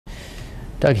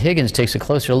Doug Higgins takes a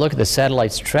closer look at the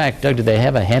satellite's track. Doug, do they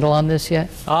have a handle on this yet?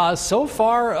 So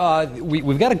far,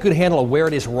 we've got a good handle of where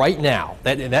it is right now.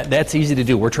 That's easy to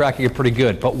do. We're tracking it pretty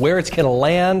good. But where it's going to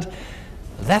land,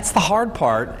 that's the hard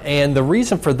part. And the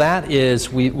reason for that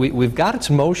is we've got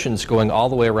its motions going all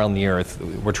the way around the Earth.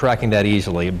 We're tracking that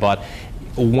easily. But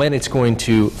when it's going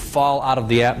to fall out of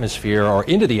the atmosphere, or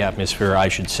into the atmosphere, I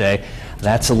should say,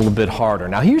 that's a little bit harder.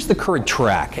 Now, here's the current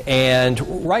track,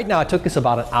 and right now it took us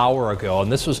about an hour ago,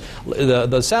 and this was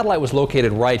the satellite was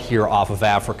located right here off of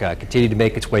Africa. It continued to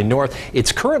make its way north.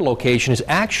 Its current location is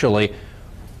actually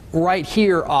right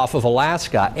here off of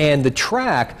Alaska, and the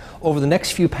track over the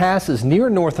next few passes near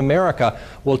North America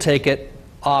will take it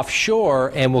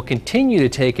offshore and will continue to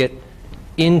take it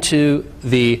into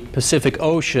the Pacific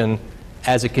Ocean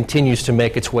as it continues to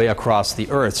make its way across the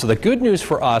Earth. So the good news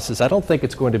for us is I don't think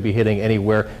it's going to be hitting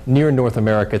anywhere near North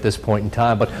America at this point in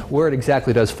time, but where it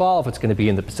exactly does fall, if it's going to be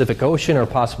in the Pacific Ocean or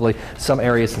possibly some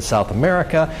areas in South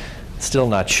America, still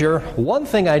not sure. One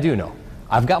thing I do know,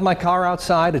 I've got my car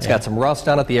outside, it's got some rust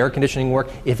on it, the air conditioning work.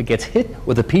 If it gets hit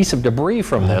with a piece of debris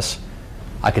from this,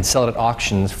 I could sell it at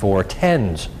auctions for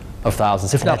tens of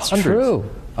thousands, if not hundreds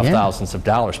of thousands of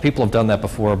dollars. People have done that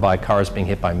before by cars being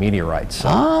hit by meteorites. So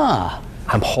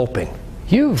I'm hoping.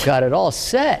 You've got it all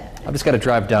set. I've just got to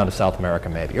drive down to South America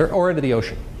maybe, or into the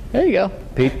ocean. There you go.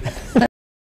 Pete?